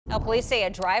Now, police say a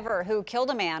driver who killed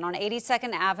a man on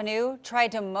 82nd Avenue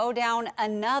tried to mow down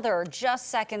another just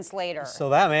seconds later. So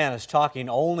that man is talking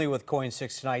only with KOIN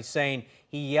 6 tonight, saying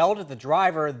he yelled at the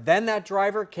driver, then that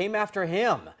driver came after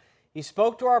him. He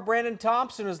spoke to our Brandon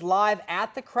Thompson, who's live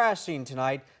at the crash scene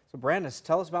tonight. So Brandon,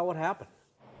 tell us about what happened.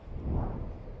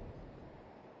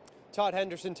 Todd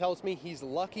Henderson tells me he's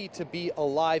lucky to be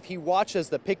alive. He watched as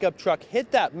the pickup truck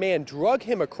hit that man, drug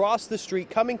him across the street,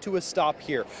 coming to a stop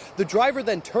here. The driver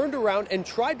then turned around and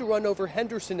tried to run over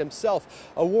Henderson himself.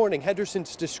 A warning,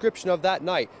 Henderson's description of that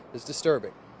night is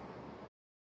disturbing.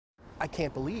 I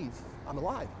can't believe I'm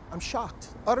alive. I'm shocked,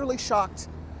 utterly shocked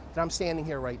that I'm standing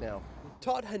here right now.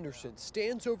 Todd Henderson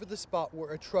stands over the spot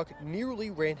where a truck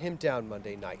nearly ran him down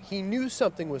Monday night. He knew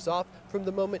something was off from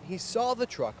the moment he saw the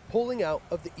truck pulling out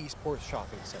of the Eastport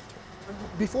Shopping Center.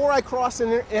 Before I cross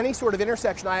any sort of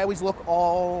intersection, I always look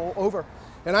all over.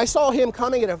 And I saw him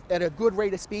coming at a good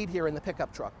rate of speed here in the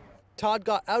pickup truck. Todd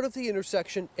got out of the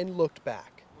intersection and looked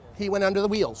back. He went under the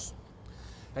wheels.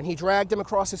 And he dragged him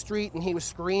across the street, and he was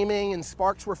screaming, and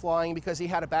sparks were flying because he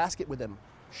had a basket with him.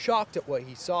 Shocked at what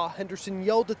he saw, Henderson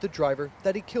yelled at the driver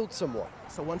that he killed someone.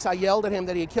 So once I yelled at him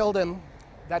that he had killed him,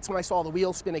 that's when I saw the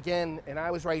wheel spin again, and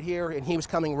I was right here, and he was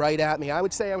coming right at me. I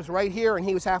would say I was right here, and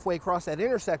he was halfway across that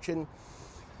intersection,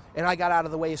 and I got out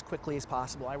of the way as quickly as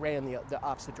possible. I ran the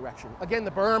opposite direction. Again,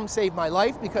 the berm saved my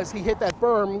life because he hit that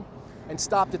berm and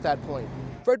stopped at that point.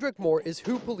 Frederick Moore is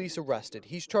who police arrested.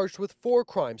 He's charged with 4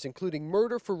 crimes, including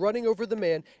murder for running over the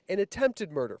man and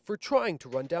attempted murder for trying to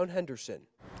run down Henderson.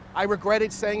 I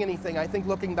regretted saying anything. I think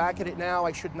looking back at it now,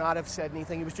 I should not have said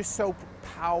anything. It was just so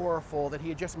powerful that he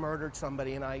had just murdered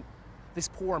somebody, and this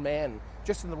poor man,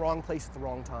 just in the wrong place at the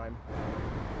wrong time.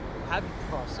 How do you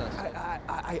process it?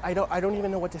 I don't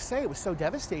even know what to say. It was so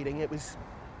devastating.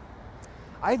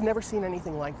 I've never seen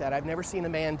anything like that. I've never seen a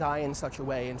man die in such a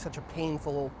way, in such a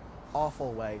painful,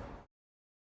 awful way.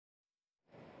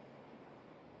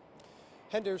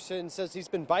 Henderson says he's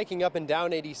been biking up and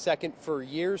down 82nd for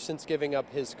years since giving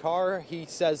up his car. He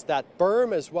says that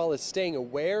berm, as well as staying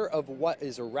aware of what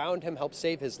is around him, helped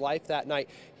save his life that night.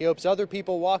 He hopes other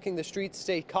people walking the streets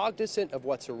stay cognizant of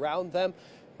what's around them.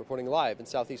 Reporting live in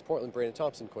Southeast Portland, Brandon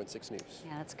Thompson, KOIN 6 News.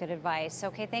 Yeah, that's good advice.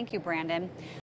 Okay, thank you, Brandon.